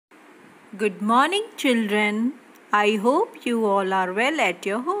Good morning, children. I hope you all are well at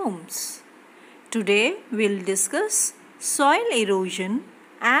your homes. Today we'll discuss soil erosion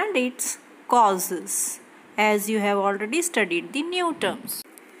and its causes, as you have already studied the new terms.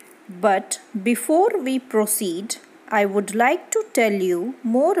 But before we proceed, I would like to tell you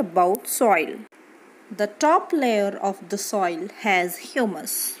more about soil. The top layer of the soil has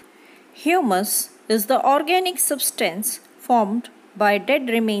humus. Humus is the organic substance formed by dead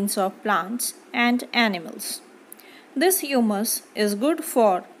remains of plants and animals. This humus is good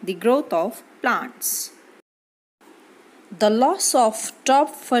for the growth of plants. The loss of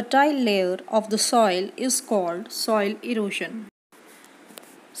top fertile layer of the soil is called soil erosion.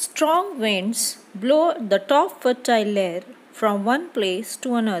 Strong winds blow the top fertile layer from one place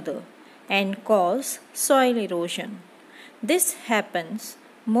to another and cause soil erosion. This happens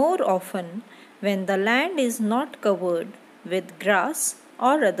more often when the land is not covered with grass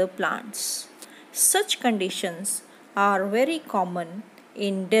or other plants. Such conditions are very common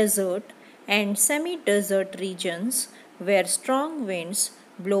in desert and semi-desert regions where strong winds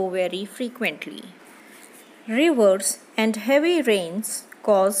blow very frequently. Rivers and heavy rains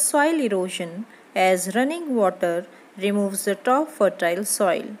cause soil erosion as running water removes the top fertile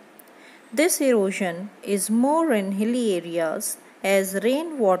soil. This erosion is more in hilly areas as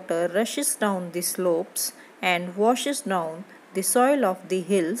rainwater rushes down the slopes and washes down the soil of the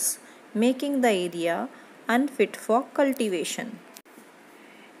hills, making the area unfit for cultivation.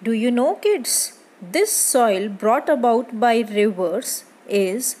 Do you know, kids? This soil brought about by rivers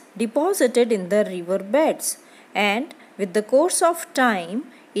is deposited in the river beds, and with the course of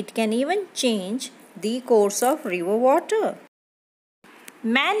time, it can even change the course of river water.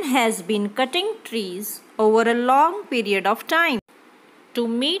 Man has been cutting trees over a long period of time to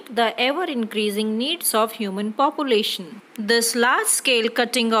meet the ever-increasing needs of human population. This large-scale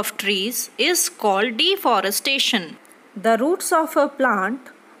cutting of trees is called deforestation. The roots of a plant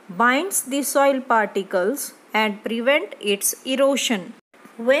binds the soil particles and prevent its erosion.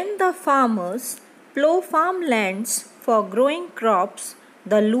 When the farmers plow farmlands for growing crops,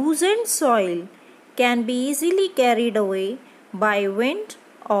 the loosened soil can be easily carried away by wind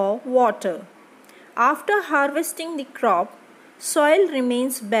or water. After harvesting the crop, soil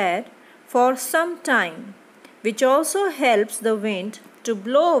remains bare for some time, which also helps the wind to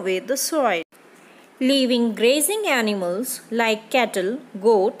blow away the soil, leaving grazing animals like cattle,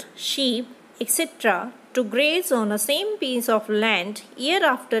 goat, sheep, etc. to graze on the same piece of land year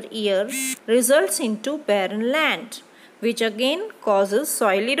after year results into barren land, which again causes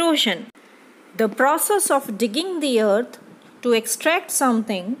soil erosion. The process of digging the earth to extract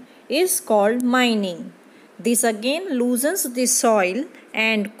something is called mining. This again loosens the soil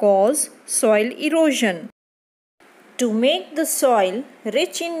and causes soil erosion. To make the soil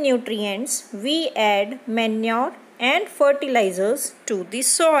rich in nutrients, we add manure and fertilizers to the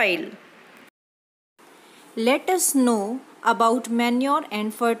soil. Let us know about manure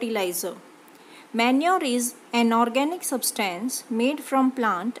and fertilizer. Manure is an organic substance made from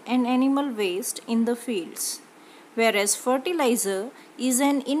plant and animal waste in the fields, whereas fertilizer is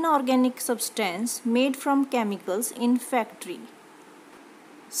an inorganic substance made from chemicals in factory.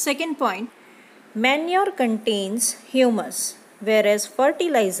 Second point, manure contains humus, whereas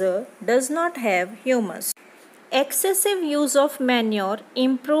fertilizer does not have humus. Excessive use of manure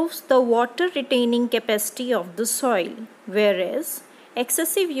improves the water retaining capacity of the soil, whereas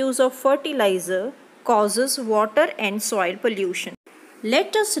excessive use of fertilizer causes water and soil pollution.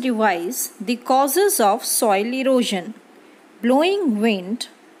 Let us revise the causes of soil erosion: blowing wind,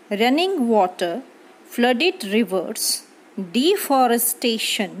 running water, flooded rivers,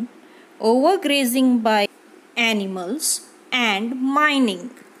 deforestation, overgrazing by animals, and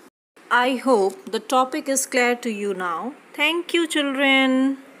mining. I hope the topic is clear to you now. Thank you,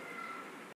 children.